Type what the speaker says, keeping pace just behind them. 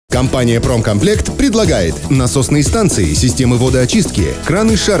Компания «Промкомплект» предлагает насосные станции, системы водоочистки,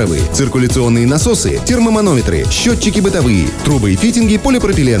 краны шаровые, циркуляционные насосы, термоманометры, счетчики бытовые, трубы и фитинги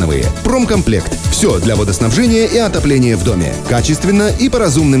полипропиленовые. «Промкомплект» – все для водоснабжения и отопления в доме. Качественно и по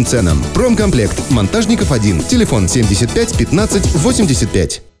разумным ценам. «Промкомплект», Монтажников 1, телефон 75 15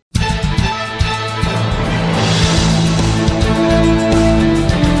 85.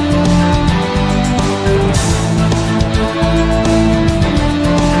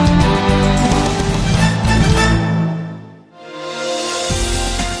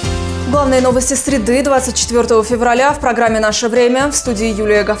 Главные новости среды, 24 февраля в программе «Наше время». В студии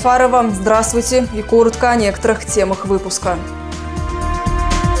Юлия Гафарова. Здравствуйте и коротко о некоторых темах выпуска.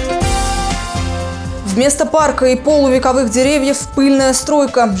 Вместо парка и полувековых деревьев – пыльная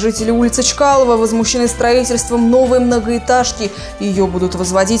стройка. Жители улицы Чкалова возмущены строительством новой многоэтажки. Ее будут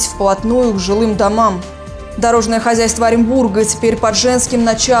возводить вплотную к жилым домам. Дорожное хозяйство Оренбурга теперь под женским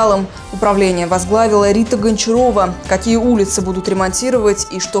началом. Управление возглавила Рита Гончарова. Какие улицы будут ремонтировать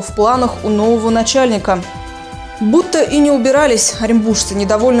и что в планах у нового начальника? Будто и не убирались. Оренбуржцы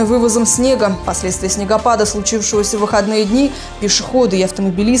недовольны вывозом снега. Последствия снегопада, случившегося в выходные дни, пешеходы и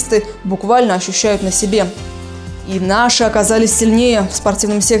автомобилисты буквально ощущают на себе. И наши оказались сильнее. В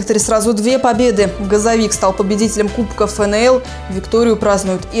спортивном секторе сразу 2 победы. «Газовик» стал победителем Кубка ФНЛ. Викторию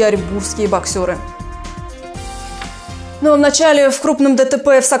празднуют и оренбургские боксеры. Но вначале в крупном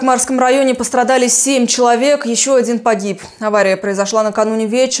ДТП в Сакмарском районе пострадали 7 человек, еще 1 погиб. Авария произошла накануне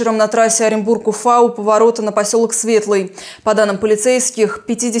вечером на трассе Оренбург-Уфа у поворота на поселок Светлый. По данным полицейских,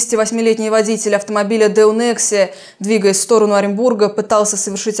 58-летний водитель автомобиля Део Нексия, двигаясь в сторону Оренбурга, пытался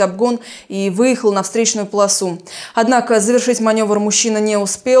совершить обгон и выехал на встречную полосу. Однако завершить маневр мужчина не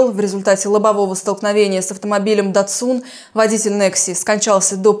успел. В результате лобового столкновения с автомобилем Датсун водитель Некси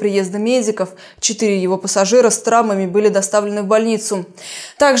скончался до приезда медиков. 4 его пассажира с травмами были доставлены в больницу.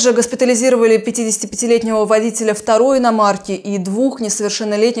 Также госпитализировали 55-летнего водителя 2-й иномарки и 2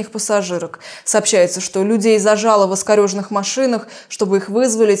 несовершеннолетних пассажирок. Сообщается, что людей зажало в искореженных машинах. Чтобы их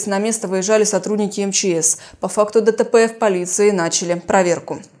вызволить, на место выезжали сотрудники МЧС. По факту ДТП в полиции начали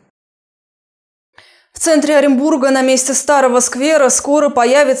проверку. В центре Оренбурга на месте старого сквера скоро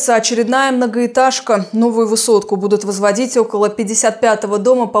появится очередная многоэтажка. Новую высотку будут возводить около 55-го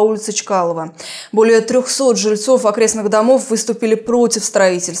дома по улице Чкалова. Более 300 жильцов окрестных домов выступили против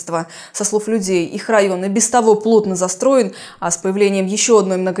строительства. Со слов людей, их район и без того плотно застроен, а с появлением еще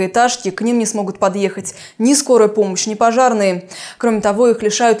одной многоэтажки к ним не смогут подъехать ни скорая помощь, ни пожарные. Кроме того, их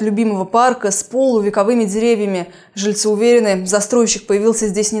лишают любимого парка с полувековыми деревьями. Жильцы уверены, застройщик появился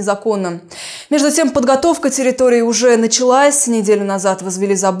здесь незаконно. Между тем, подготовка территории уже началась. Неделю назад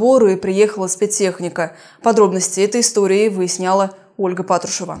возвели заборы и приехала спецтехника. Подробности этой истории выясняла Ольга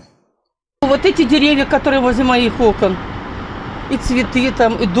Патрушева. Вот эти деревья, которые возле моих окон, и цветы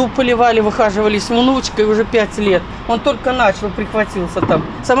там, и дуб поливали, выхаживали с внучкой уже 5 лет. Он только начал, прихватился там.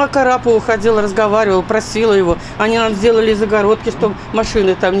 Сама Карапова ходила, разговаривала, просила его. Они нам сделали загородки, чтобы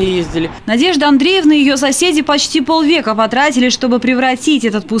машины там не ездили. Надежда Андреевна и ее соседи почти полвека потратили, чтобы превратить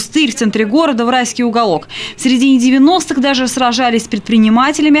этот пустырь в центре города в райский уголок. В середине 90-х даже сражались с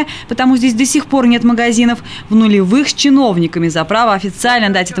предпринимателями, потому здесь до сих пор нет магазинов. В нулевых с чиновниками за право официально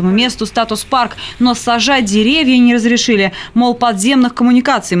дать этому месту статус парк. Но сажать деревья не разрешили. Мол, подземных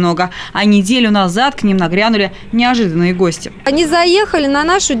коммуникаций много. А неделю назад к ним нагрянули неожиданные гости. Они заехали на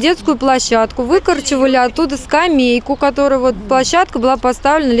нашу детскую площадку, выкорчевали оттуда скамейку, которая вот площадка была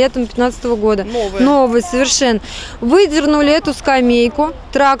поставлена летом 2015 года. Новая совершенно. Выдернули эту скамейку.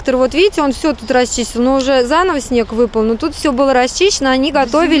 Трактор, вот видите, он все тут расчистил, но уже заново снег выпал. Но тут все было расчищено, они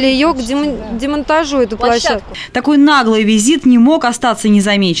готовили ее к демонтажу, эту площадку. Такой наглый визит не мог остаться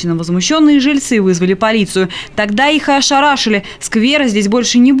незамеченным. Возмущенные жильцы вызвали полицию. Тогда их и ошарашили. Сквера здесь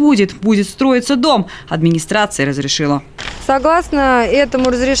больше не будет. Будет строиться дом. Администрация разрешила. Согласно этому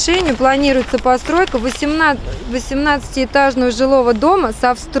разрешению планируется постройка 18-этажного жилого дома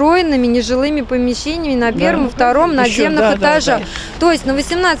со встроенными нежилыми помещениями на первом и втором наземных этажах. То есть на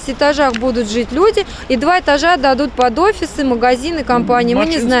 18 этажах будут жить люди, и 2 этажа дадут под офисы, магазины, компании. Мы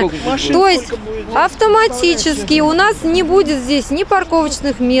не знаем. То есть автоматически у нас не будет здесь ни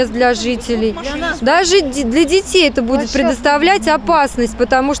парковочных мест для жителей. Даже для детей это будет предоставлять опасность,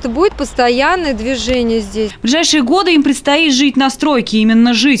 потому что будет постоянное движение здесь. В ближайшие годы им предстоит жить на стройке.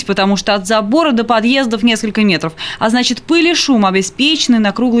 Именно жить, потому что от забора до подъездов несколько метров. А значит, пыль и шум обеспечены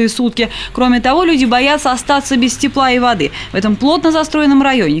на круглые сутки. Кроме того, люди боятся остаться без тепла и воды. В этом плотно застроенном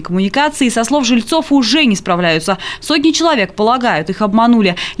районе коммуникации, со слов жильцов, уже не справляются. Сотни человек полагают, их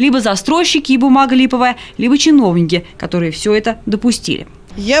обманули. Либо застройщики и бумага липовая, либо чиновники, которые все это допустили.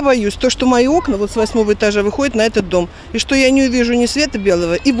 Я боюсь, что мои окна вот с 8-го этажа выходят на этот дом. И что я не увижу ни света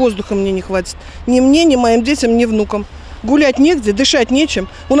белого, и воздуха мне не хватит. Ни мне, ни моим детям, ни внукам. Гулять негде, дышать нечем.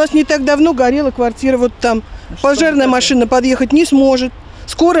 У нас не так давно горела квартира вот там. Пожарная машина подъехать не сможет.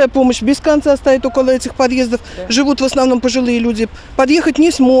 Скорая помощь без конца стоит около этих подъездов. Живут в основном пожилые люди. Подъехать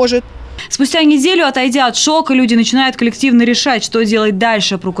не сможет. Спустя неделю, отойдя от шока, люди начинают коллективно решать, что делать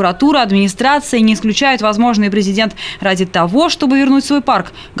дальше. Прокуратура, администрация не исключают, возможно, и президент ради того, чтобы вернуть свой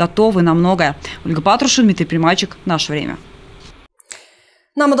парк, готовы на многое. Ольга Патрушева, Дмитрий Примачек. Наше время.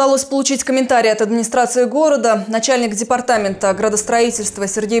 Нам удалось получить комментарий от администрации города. Начальник департамента градостроительства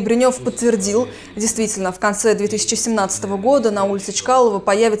Сергей Бринев подтвердил, действительно, в конце 2017 года на улице Чкалова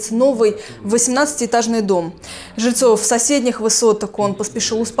появится новый 18-этажный дом. Жильцов соседних высоток он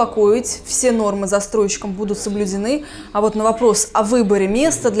поспешил успокоить. Все нормы застройщикам будут соблюдены. А вот на вопрос о выборе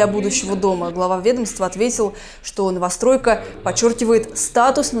места для будущего дома глава ведомства ответил, что новостройка подчеркивает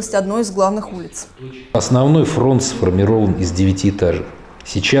статусность одной из главных улиц. Основной фронт сформирован из 9 этажей.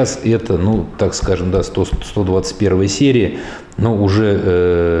 Сейчас это, так скажем, 121 серия, но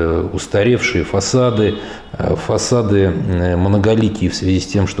уже устаревшие фасады многоликие в связи с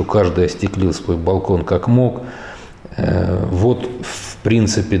тем, что каждый остеклил свой балкон как мог. Вот, в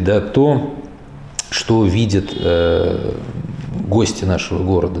принципе, то, что видят гости нашего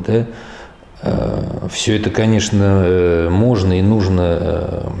города. Все это, конечно, можно и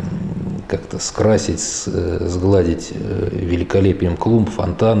нужно как-то скрасить, сгладить великолепием клумб,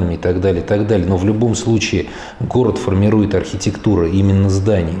 фонтанами и так далее, и так далее. Но в любом случае город формирует архитектура именно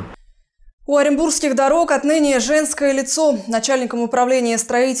зданий. У оренбургских дорог отныне женское лицо. Начальником управления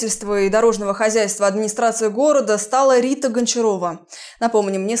строительства и дорожного хозяйства администрации города стала Рита Гончарова.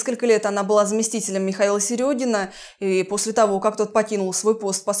 Напомним, несколько лет она была заместителем Михаила Середина, и после того, как тот покинул свой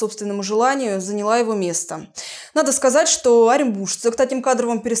пост по собственному желанию, заняла его место. Надо сказать, что оренбуржцы к таким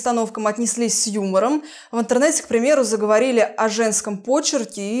кадровым перестановкам отнеслись с юмором. В интернете, к примеру, заговорили о женском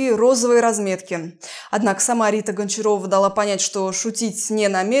почерке и розовой разметке. Однако сама Рита Гончарова дала понять, что шутить не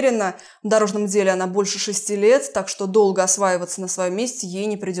намерена. В дорожном деле она больше 6 лет, так что долго осваиваться на своем месте ей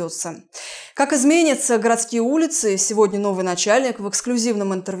не придется. Как изменятся городские улицы, сегодня новый начальник в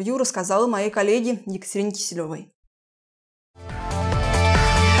эксклюзивном интервью рассказала моей коллеге Екатерине Киселевой.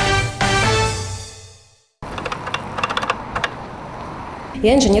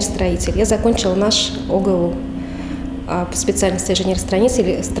 Я инженер-строитель. Я закончила наш ОГУ по специальности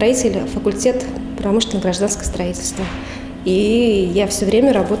инженер-строитель, факультет промышленного гражданского строительства. И я все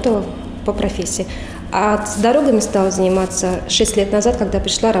время работала по профессии. А с дорогами стала заниматься 6 лет назад, когда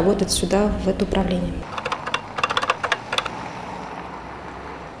пришла работать сюда, в это управление.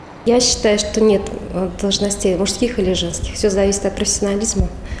 Я считаю, что нет должностей мужских или женских. Все зависит от профессионализма,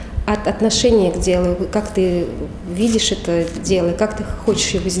 от отношения к делу, как ты видишь это дело, как ты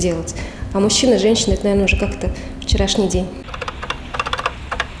хочешь его сделать. А мужчина, женщина – это, наверное, уже как-то вчерашний день.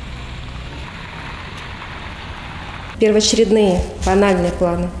 Первоочередные, банальные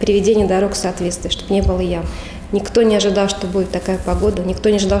планы, приведение дорог в соответствие, чтобы не было ям. Никто не ожидал, что будет такая погода, никто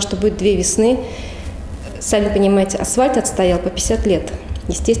не ожидал, что будет 2 весны. Сами понимаете, асфальт отстоял по 50 лет.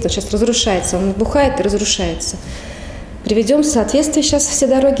 Естественно, сейчас разрушается, он набухает и разрушается. Приведем в соответствие сейчас все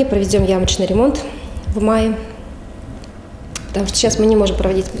дороги, проведем ямочный ремонт в мае. Потому что сейчас мы не можем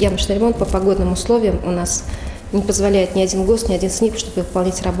проводить ямочный ремонт по погодным условиям. У нас не позволяет ни один ГОСТ, ни один СНИП, чтобы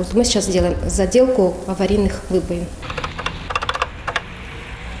выполнять работу. Мы сейчас делаем заделку аварийных выбоин.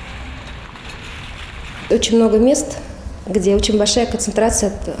 Очень много мест, где очень большая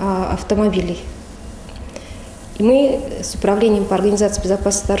концентрация автомобилей. И мы с управлением по организации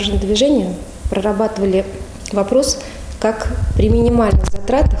безопасности дорожного движения прорабатывали вопрос, как при минимальных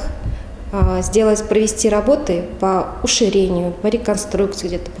затратах провести работы по уширению, по реконструкции,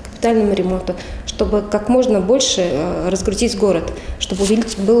 где-то по капитальному ремонту, чтобы как можно больше разгрузить город, чтобы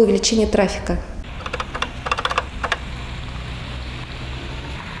было увеличение трафика.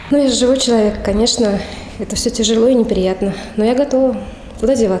 Я же живой человек, конечно, это все тяжело и неприятно, но я готова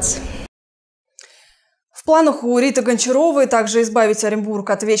туда деваться. В планах у Риты Гончаровой также избавить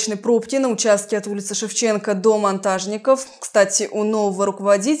Оренбург от вечной пробки на участке от улицы Шевченко до Монтажников. Кстати, у нового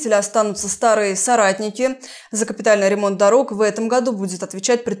руководителя останутся старые соратники. За капитальный ремонт дорог в этом году будет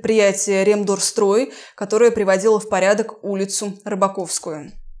отвечать предприятие «Ремдорстрой», которое приводило в порядок улицу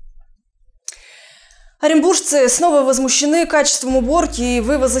Рыбаковскую. Оренбуржцы снова возмущены качеством уборки и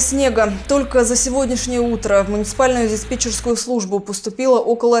вывоза снега. Только за сегодняшнее утро в муниципальную диспетчерскую службу поступило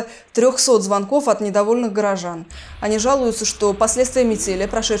около 300 звонков от недовольных горожан. Они жалуются, что последствия метели,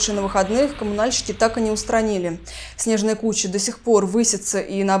 прошедшие на выходных, коммунальщики так и не устранили. Снежные кучи до сих пор высятся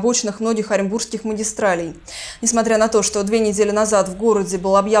и на обочинах многих оренбургских магистралей. Несмотря на то, что 2 недели назад в городе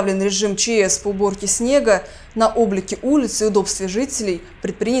был объявлен режим ЧС по уборке снега, на облике улиц и удобстве жителей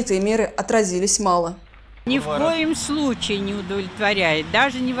предпринятые меры отразились мало. Ни в коем случае не удовлетворяет,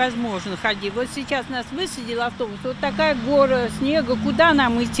 даже невозможно ходить. Вот сейчас нас высадил автобус, вот такая гора снега, куда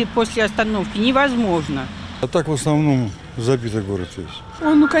нам идти после остановки, невозможно. А так в основном забитый город весь.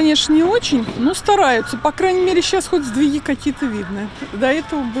 Ну, конечно, не очень, но стараются. По крайней мере, сейчас хоть сдвиги какие-то видны. До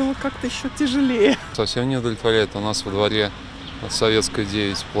этого было как-то еще тяжелее. Совсем не удовлетворяет. У нас во дворе Советская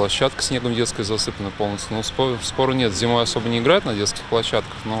 9 площадка снегом детской засыпана полностью. Но спору нет, зимой особо не играют на детских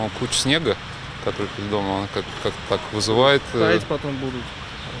площадках, но куча снега, который перед домом, она как так вызывает. Таять потом будут.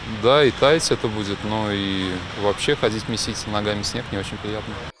 Да, и таять это будет, но и вообще ходить месить ногами снег не очень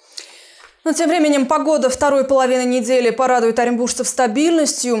приятно. Но тем временем погода второй половины недели порадует оренбуржцев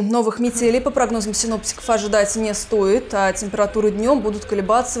стабильностью. Новых метелей, по прогнозам синоптиков, ожидать не стоит, а температуры днем будут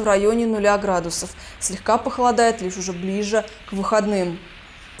колебаться в районе 0 градусов. Слегка похолодает лишь уже ближе к выходным.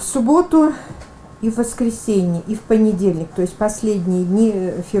 В субботу и в воскресенье, и в понедельник, то есть последние дни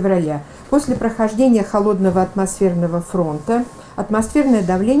февраля, после прохождения холодного атмосферного фронта, атмосферное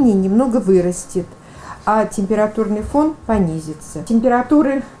давление немного вырастет, а температурный фон понизится.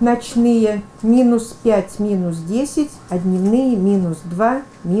 Температуры ночные -5, -10, а дневные -2,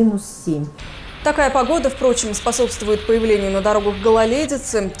 -7. Такая погода, впрочем, способствует появлению на дорогах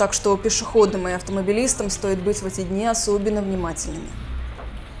гололедицы, так что пешеходам и автомобилистам стоит быть в эти дни особенно внимательными.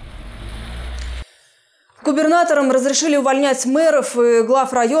 Губернаторам разрешили увольнять мэров и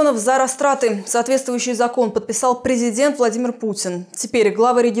глав районов за растраты. Соответствующий закон подписал президент Владимир Путин. Теперь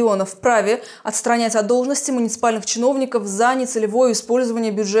главы регионов вправе отстранять от должности муниципальных чиновников за нецелевое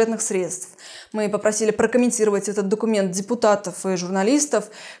использование бюджетных средств. Мы попросили прокомментировать этот документ депутатов и журналистов,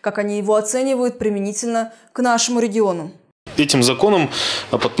 как они его оценивают применительно к нашему региону. Этим законом,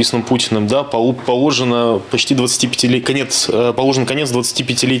 подписанным Путиным, да, положен конец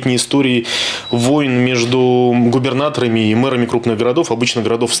 25-летней истории войн между губернаторами и мэрами крупных городов, обычно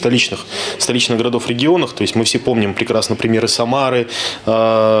городов столичных городов регионах. То есть мы все помним прекрасно примеры Самары,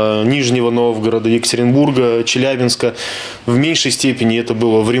 Нижнего Новгорода, Екатеринбурга, Челябинска. В меньшей степени это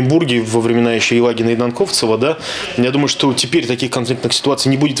было в Оренбурге во времена еще Елагина и Донковцева. Да. Я думаю, что теперь таких конфликтных ситуаций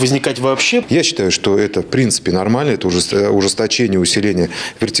не будет возникать вообще. Я считаю, что это в принципе нормально, это ужесточение, усиление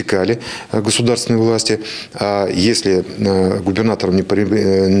вертикали государственной власти. А если губернатором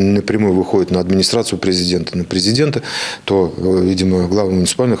напрямую выходит на администрацию президента, на президента, то, видимо, главы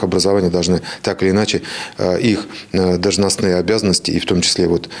муниципальных образований должны так или иначе их должностные обязанности, и в том числе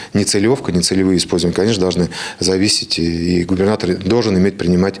вот нецелевка, нецелевые использования, конечно, должны зависеть, и губернатор должен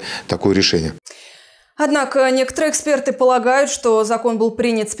принимать такое решение. Однако некоторые эксперты полагают, что закон был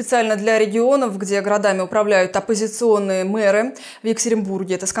принят специально для регионов, где городами управляют оппозиционные мэры. В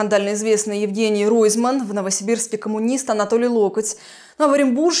Екатеринбурге это скандально известный Евгений Ройзман, в Новосибирске коммунист Анатолий Локоть. Но в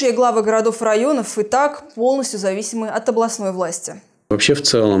Оренбурге главы городов и районов и так полностью зависимы от областной власти. Вообще, в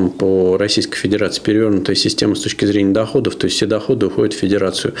целом, по Российской Федерации перевернутая система с точки зрения доходов, то есть все доходы уходят в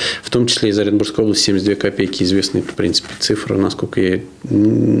Федерацию, в том числе из Оренбургской области 72 копейки, известная, в принципе, цифра, насколько я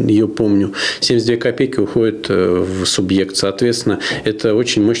ее помню. 72 копейки уходят в субъект, соответственно, это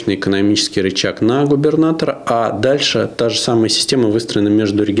очень мощный экономический рычаг на губернатора, а дальше та же самая система выстроена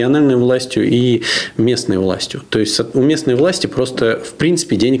между региональной властью и местной властью. То есть у местной власти просто, в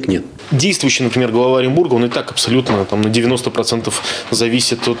принципе, денег нет. Действующий, например, глава Оренбурга, он и так абсолютно на 90%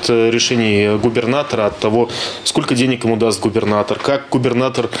 зависит от решений губернатора, от того, сколько денег ему даст губернатор, как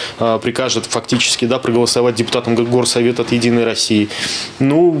губернатор прикажет фактически проголосовать депутатам горсовета от «Единой России».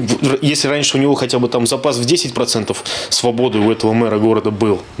 Ну, если раньше у него хотя бы запас в 10% свободы у этого мэра города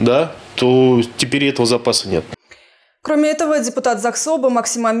был, да, то теперь этого запаса нет. Кроме этого, депутат Заксоба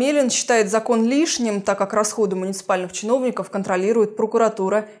Максим Амелин считает закон лишним, так как расходы муниципальных чиновников контролирует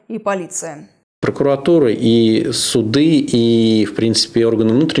прокуратура и полиция. Прокуратура и суды, и, в принципе,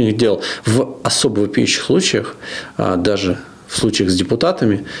 органы внутренних дел в особо вопиющих случаях, даже в случаях с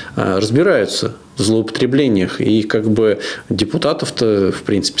депутатами, разбираются в злоупотреблениях. И депутатов-то, в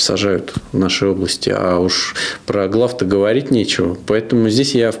принципе, сажают в нашей области, а уж про глав-то говорить нечего. Поэтому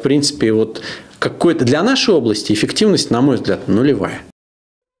здесь я, в принципе, какой-то для нашей области эффективность, на мой взгляд, нулевая.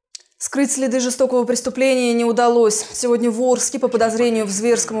 Скрыть следы жестокого преступления не удалось. Сегодня в Орске по подозрению в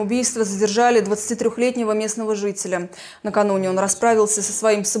зверском убийстве задержали 23-летнего местного жителя. Накануне он расправился со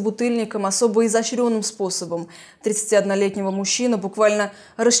своим собутыльником особо изощренным способом. 31-летнего мужчину буквально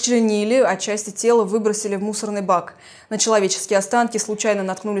расчленили, а части тела выбросили в мусорный бак. На человеческие останки случайно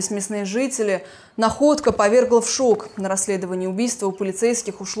наткнулись местные жители. Находка повергла в шок. На расследование убийства у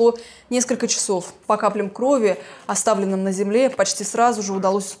полицейских ушло несколько часов. По каплям крови, оставленным на земле, почти сразу же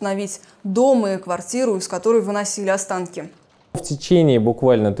удалось установить дом и квартиру, из которой выносили останки. В течение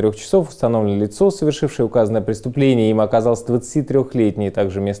буквально 3 часов установлено лицо, совершившее указанное преступление. Им оказался 23-летний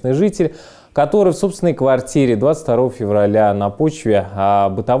также местный житель, который в собственной квартире 22 февраля на почве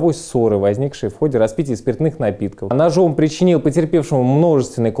бытовой ссоры, возникшей в ходе распития спиртных напитков, ножом причинил потерпевшему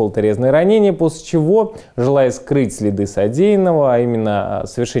множественные колото-резные ранения, после чего, желая скрыть следы содеянного, а именно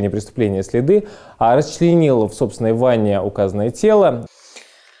совершение преступления следы, расчленил в собственной ванне указанное тело.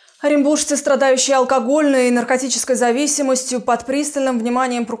 Оренбуржцы, страдающие алкогольной и наркотической зависимостью, под пристальным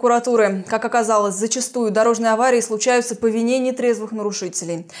вниманием прокуратуры. Как оказалось, зачастую дорожные аварии случаются по вине нетрезвых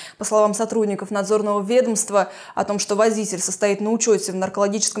нарушителей. По словам сотрудников надзорного ведомства, о том, что водитель состоит на учете в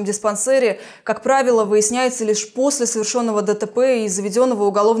наркологическом диспансере, как правило, выясняется лишь после совершенного ДТП и заведенного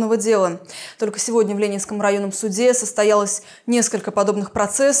уголовного дела. Только сегодня в Ленинском районном суде состоялось несколько подобных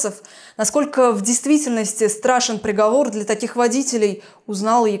процессов. Насколько в действительности страшен приговор для таких водителей,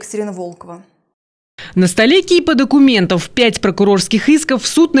 узнала Екатерина Волкова. На столе кипа документов. 5 прокурорских исков в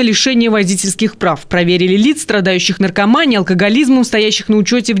суд на лишение водительских прав. Проверили лиц, страдающих наркоманией, алкоголизмом, стоящих на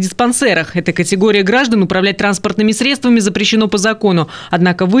учете в диспансерах. Эта категория граждан управлять транспортными средствами запрещено по закону.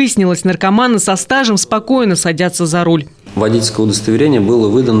 Однако выяснилось, наркоманы со стажем спокойно садятся за руль. Водительское удостоверение было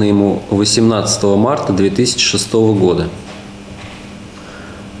выдано ему 18 марта 2006 года.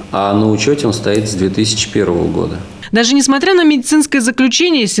 А на учете он стоит с 2001 года. Даже несмотря на медицинское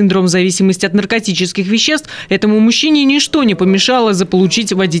заключение, синдром зависимости от наркотических веществ, этому мужчине ничто не помешало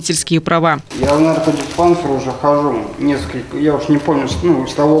заполучить водительские права. Я в наркодиспансер уже хожу несколько, я уж не помню,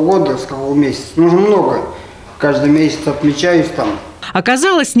 с того года, с какого месяца. Нужно много. Каждый месяц отмечаюсь там.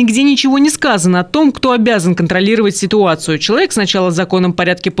 Оказалось, нигде ничего не сказано о том, кто обязан контролировать ситуацию. Человек сначала в законном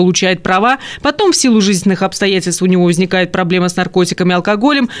порядке получает права, потом в силу жизненных обстоятельств у него возникает проблема с наркотиками и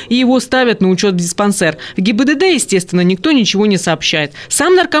алкоголем, и его ставят на учет в диспансер. В ГИБДД, естественно, никто ничего не сообщает.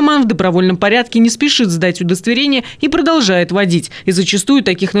 Сам наркоман в добровольном порядке не спешит сдать удостоверение и продолжает водить. И зачастую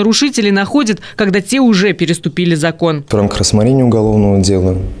таких нарушителей находят, когда те уже переступили закон. В рамках рассмотрения уголовного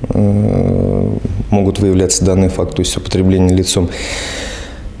дела могут выявляться данные факты, то есть употребление лицом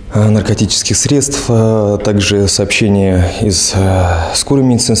наркотических средств, также сообщения из скорой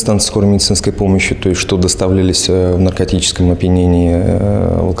медицинской станции, скорой медицинской помощи, то есть что доставлялись в наркотическом опьянении,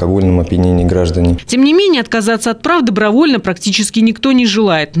 в алкогольном опьянении граждане. Тем не менее, отказаться от прав добровольно практически никто не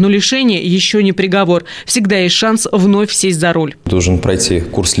желает, но лишение еще не приговор. Всегда есть шанс вновь сесть за руль. Должен пройти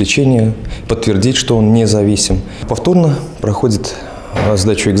курс лечения, подтвердить, что он независим. Повторно проходит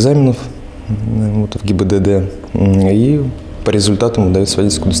сдачу экзаменов в ГИБДД и по результатам выдается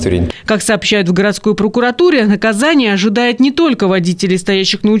водительское удостоверение. Как сообщают в городской прокуратуре, наказание ожидает не только водителей,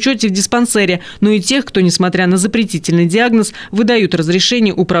 стоящих на учете в диспансере, но и тех, кто, несмотря на запретительный диагноз, выдают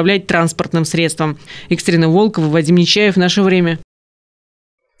разрешение управлять транспортным средством. Екатерина Волкова, Вадим Нечаев. «Наше время».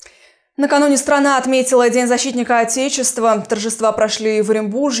 Накануне страна отметила День защитника Отечества. Торжества прошли в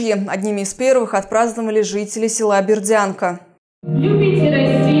Оренбуржье. Одними из первых отпраздновали жители села Бердянка. Любите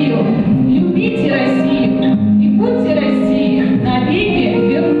Россию, любите Россию и будьте России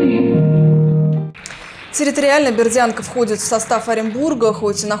навеки верны. Территориально Бердянка входит в состав Оренбурга,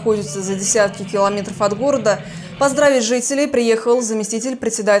 хоть и находится за десятки километров от города. Поздравить жителей приехал заместитель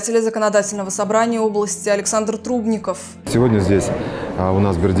председателя Законодательного собрания области Александр Трубников. Сегодня здесь у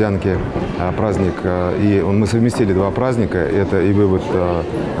нас в Бердянке праздник, и мы совместили два праздника. Это и вывод,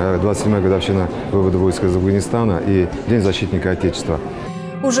 27-я годовщина вывода войск из Афганистана и День защитника Отечества.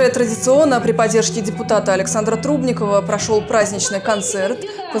 Уже традиционно при поддержке депутата Александра Трубникова прошел праздничный концерт.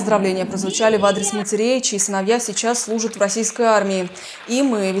 Поздравления прозвучали в адрес матерей, чьи сыновья сейчас служат в российской армии.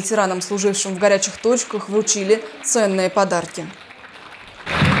 Им и ветеранам, служившим в горячих точках, вручили ценные подарки.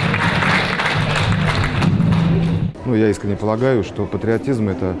 Я искренне полагаю, что патриотизм –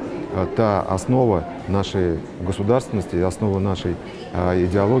 это та основа нашей государственности, основа нашей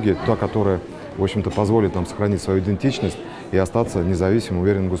идеологии, та, которая, в общем-то, позволит нам сохранить свою идентичность и остаться независимым,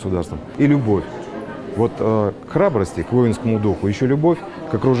 уверенным государством. И любовь. Вот к храбрости, к воинскому духу, еще любовь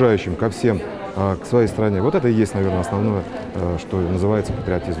к окружающим, ко всем, к своей стране. Вот это и есть, наверное, основное, что называется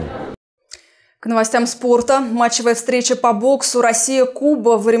патриотизмом. К новостям спорта. Матчевая встреча по боксу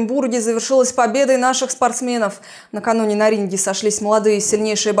 «Россия-Куба» в Оренбурге завершилась победой наших спортсменов. Накануне на ринге сошлись молодые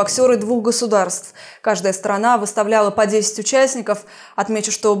сильнейшие боксеры двух государств. Каждая страна выставляла по 10 участников.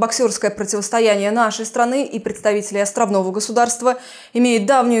 Отмечу, что боксерское противостояние нашей страны и представителей островного государства имеет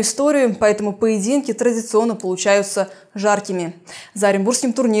давнюю историю, поэтому поединки традиционно получаются жаркими. За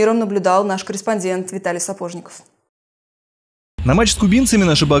оренбургским турниром наблюдал наш корреспондент Виталий Сапожников. На матч с кубинцами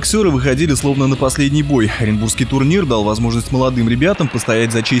наши боксеры выходили словно на последний бой. Оренбургский турнир дал возможность молодым ребятам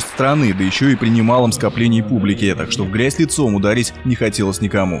постоять за честь страны, да еще и при немалом скоплении публики, так что в грязь лицом ударить не хотелось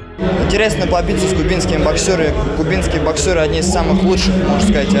никому. Интересно побиться с кубинскими боксерами. Кубинские боксеры одни из самых лучших, можно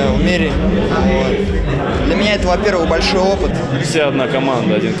сказать, в мире. Вот. Для меня это, во-первых, большой опыт. Вся одна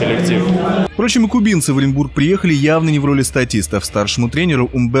команда, один коллектив. Впрочем, и кубинцы в Оренбург приехали явно не в роли статистов. Старшему тренеру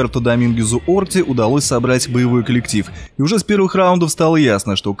Умберто Домингезу Орти удалось собрать боевой коллектив. И уже с первых раундов стало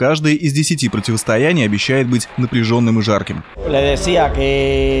ясно, что каждое из 10 противостояний обещает быть напряженным и жарким.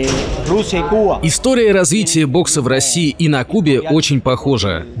 История развития бокса в России и на Кубе очень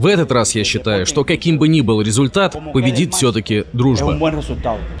похожа. В этот раз я считаю, что каким бы ни был результат, победит все-таки дружба.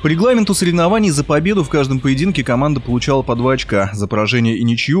 По регламенту соревнований за победу в каждом поединке команда получала по 2 очка, за поражение и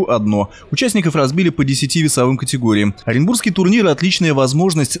ничью – 1. Участников разбили по 10 весовым категориям. Оренбургский турнир – отличная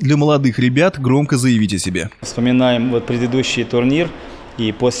возможность для молодых ребят громко заявить о себе. Вспоминаем предыдущий турнир,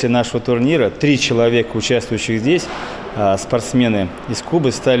 и после нашего турнира 3 человека, участвующих здесь, спортсмены из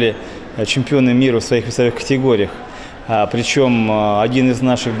Кубы, стали чемпионами мира в своих весовых категориях. Причем один из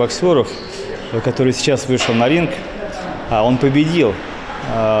наших боксеров, который сейчас вышел на ринг, он победил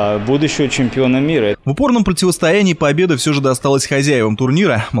будущего чемпиона мира. В упорном противостоянии победа все же досталась хозяевам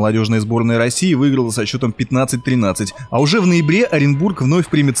турнира. Молодежная сборная России выиграла со счетом 15-13. А уже в ноябре Оренбург вновь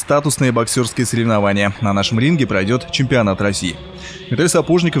примет статусное боксерское соревнование. На нашем ринге пройдет чемпионат России. Виталий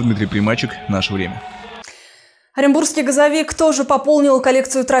Сапожников, Дмитрий Примачек. «Наше время». Оренбургский газовик тоже пополнил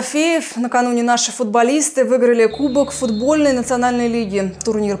коллекцию трофеев. Накануне наши футболисты выиграли Кубок футбольной национальной лиги.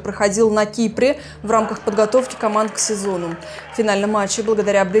 Турнир проходил на Кипре в рамках подготовки команд к сезону. В финальном матче,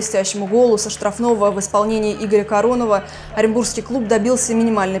 благодаря блестящему голу со штрафного в исполнении Игоря Коронова, оренбургский клуб добился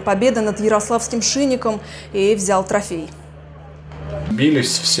минимальной победы над ярославским «Шинником» и взял трофей.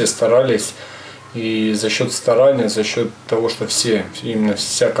 Бились, все старались. И за счет старания, за счет того, что именно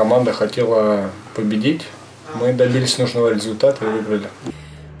вся команда хотела победить, мы добились нужного результата и выиграли.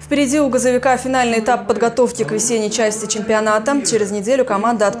 Впереди у газовика финальный этап подготовки к весенней части чемпионата. Через неделю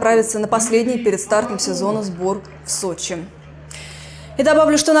команда отправится на последний перед стартом сезона сбор в Сочи. И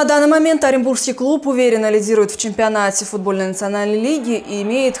добавлю, что на данный момент оренбургский клуб уверенно лидирует в чемпионате футбольной национальной лиги и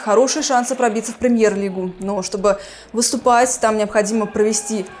имеет хорошие шансы пробиться в премьер-лигу. Но чтобы выступать, там необходимо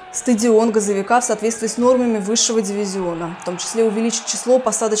провести стадион газовика в соответствии с нормами высшего дивизиона, в том числе увеличить число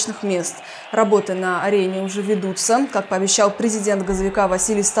посадочных мест. Работы на арене уже ведутся. Как пообещал президент газовика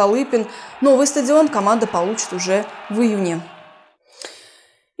Василий Столыпин, новый стадион команда получит уже в июне.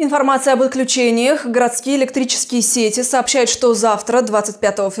 Информация об отключениях. Городские электрические сети сообщают, что завтра,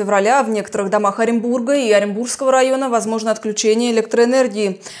 25 февраля, в некоторых домах Оренбурга и Оренбургского района возможно отключение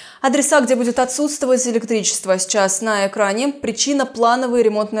электроэнергии. Адреса, где будет отсутствовать электричество, сейчас на экране. Причина – плановые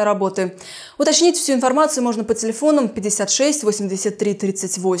ремонтные работы. Уточнить всю информацию можно по телефонам 56 83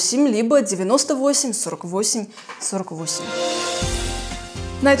 38 либо 98 48 48.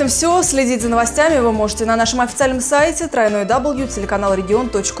 На этом все. Следить за новостями вы можете на нашем официальном сайте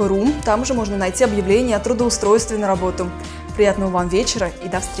www.телеканалрегион.ру. Там же можно найти объявление о трудоустройстве на работу. Приятного вам вечера и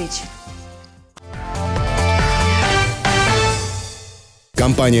до встречи.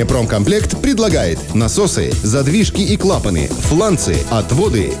 Компания «Промкомплект» предлагает насосы, задвижки и клапаны, фланцы,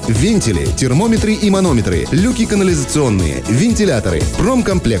 отводы, вентили, термометры и манометры, люки канализационные, вентиляторы.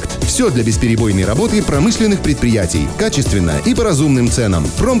 «Промкомплект» – все для бесперебойной работы промышленных предприятий. Качественно и по разумным ценам.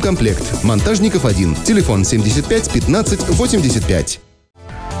 «Промкомплект». Монтажников 1. Телефон 75 15 85.